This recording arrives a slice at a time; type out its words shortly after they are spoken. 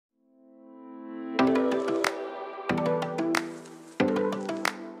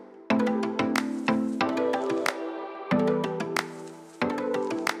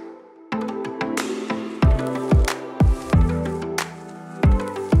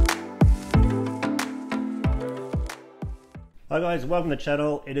Hi guys, welcome to the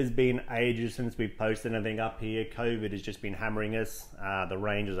channel. It has been ages since we've posted anything up here. COVID has just been hammering us. The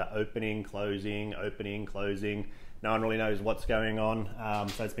ranges are opening, closing, opening, closing. No one really knows what's going on.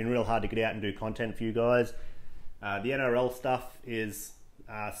 So it's been real hard to get out and do content for you guys. The NRL stuff is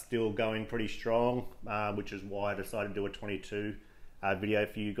still going pretty strong, which is why I decided to do a 22 video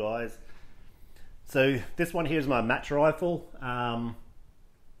for you guys. So this one here is my match rifle.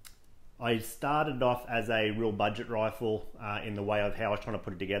 I started off as a real budget rifle in the way of how I was trying to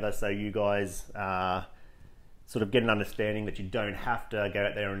put it together, so you guys sort of get an understanding that you don't have to go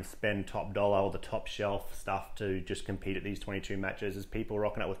out there and spend top dollar or the top shelf stuff to just compete at these 22 matches. There's people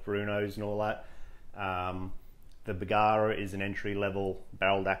rocking up with Brunos and all that. The Bergara is an entry level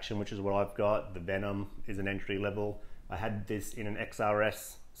barreled action, which is what I've got. The Venom is an entry level. I had this in an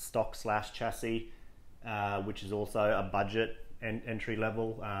XRS stock / chassis, which is also a budget entry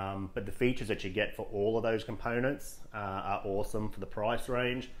level, but the features that you get for all of those components are awesome for the price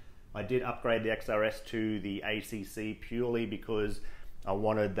range. I did upgrade the XRS to the ACC purely because I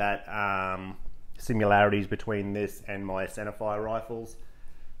wanted that similarities between this and my centerfire rifles.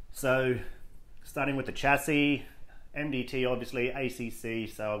 So starting with the chassis, MDT obviously, ACC,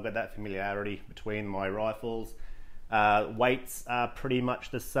 so I've got that familiarity between my rifles. Weights are pretty much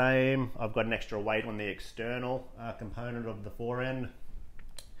the same. I've got an extra weight on the external component of the forend.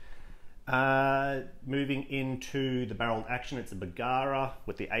 Moving into the barreled action, it's a Bergara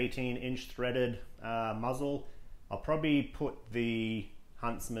with the 18-inch threaded muzzle. I'll probably put the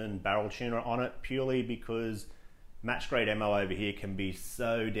Huntsman barrel tuner on it purely because match grade ammo over here can be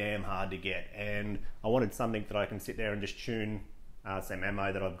so damn hard to get, and I wanted something that I can sit there and just tune some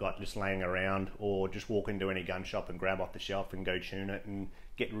ammo that I've got just laying around, or just walk into any gun shop and grab off the shelf and go tune it and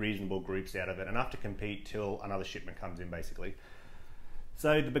get reasonable groups out of it, enough to compete till another shipment comes in basically.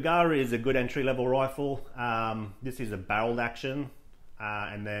 So the Bergara is a good entry level rifle. This is a barreled action,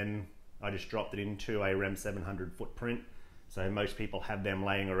 and then I just dropped it into a Rem 700 footprint, so most people have them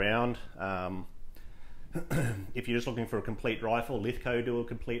laying around. If you're just looking for a complete rifle, Lithco do a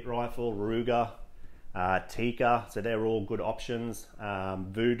complete rifle, Ruger, Tika, so they're all good options.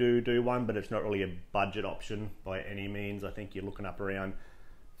 Voodoo do one, but it's not really a budget option by any means. I think you're looking up around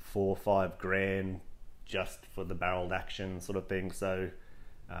 4 or 5 grand just for the barreled action sort of thing, so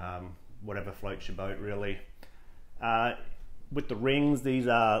whatever floats your boat really. With the rings, these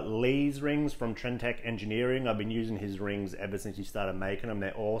are Lee's rings from Trentec Engineering. I've been using his rings ever since he started making them.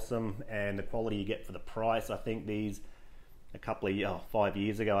 They're awesome, and the quality you get for the price. I think these a couple of 5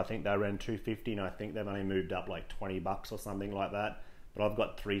 years ago, I think they were around $250, and I think they've only moved up like $20 or something like that. But I've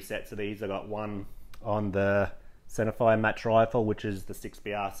got 3 sets of these. I got one on the centerfire match rifle, which is the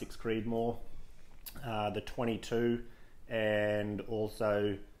 6BR6 Creedmoor, the 22, and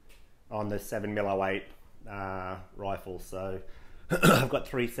also on the 7mm08 rifle. So I've got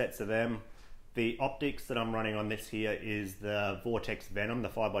 3 sets of them. The optics that I'm running on this here is the Vortex Venom, the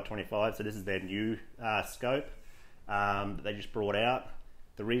 5x25. So this is their new scope that they just brought out.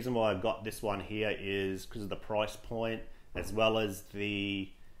 The reason why I've got this one here is because of the price point, as well as the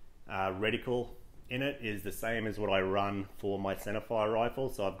reticle in it is the same as what I run for my centerfire rifle,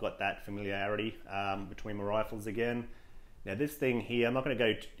 so I've got that familiarity between my rifles again. Now this thing here, I'm not going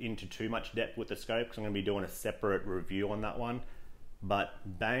to go into too much depth with the scope because I'm going to be doing a separate review on that one, but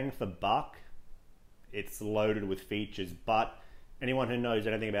bang for buck, it's loaded with features. But anyone who knows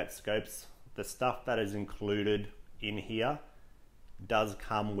anything about scopes, the stuff that is included in here does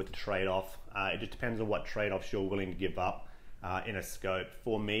come with a trade-off. It just depends on what trade-offs you're willing to give up in a scope.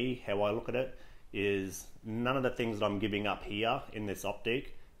 For me, how I look at it is none of the things that I'm giving up here in this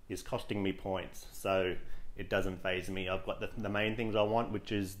optic is costing me points, so it doesn't faze me. I've got the main things I want,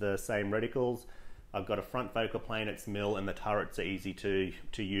 which is the same reticles. I've got a front focal plane, it's mil, and the turrets are easy to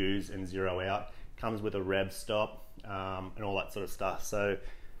use and zero out. Comes with a rev stop and all that sort of stuff. So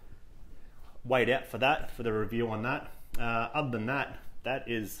wait out for that, for the review on that. Other than that, that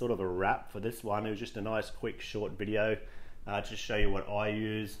is sort of a wrap for this one. It was just a nice quick short video to show you what I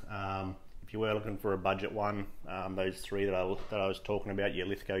use. If you were looking for a budget one, those 3 that I was talking about, your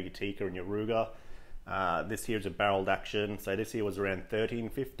Lithco, your Tika and your Ruger. This here is a barreled action, so this here was around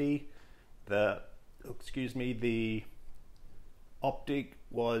 $13.50. The optic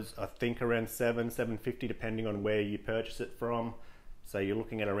was, I think, around $750 depending on where you purchase it from. So you're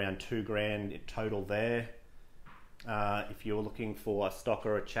looking at around 2 grand total there. If you're looking for a stock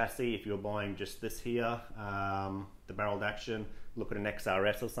or a chassis, if you're buying just this here, the barreled action, look at an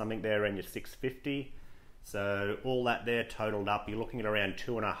XRS or something there, and you're $650. So all that there totaled up, you're looking at around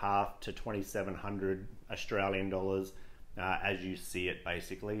 2.5 to 2,700 Australian dollars as you see it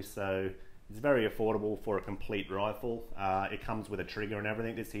basically. So It's very affordable for a complete rifle. It comes with a trigger and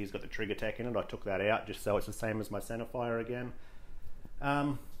everything. This here's got the trigger tech in it. I took that out just so it's the same as my centerfire again.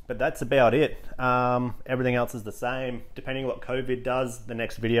 But that's about it. Everything else is the same. Depending on what COVID does, the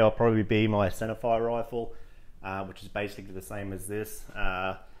next video will probably be my centerfire rifle, which is basically the same as this.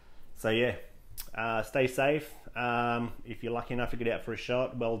 So yeah, stay safe. If you're lucky enough to get out for a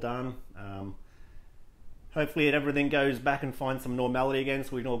shot, well done. Hopefully everything goes back and finds some normality again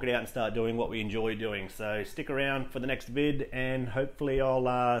so we can all get out and start doing what we enjoy doing. So stick around for the next vid and hopefully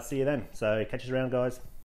I'll see you then. So catch us around, guys.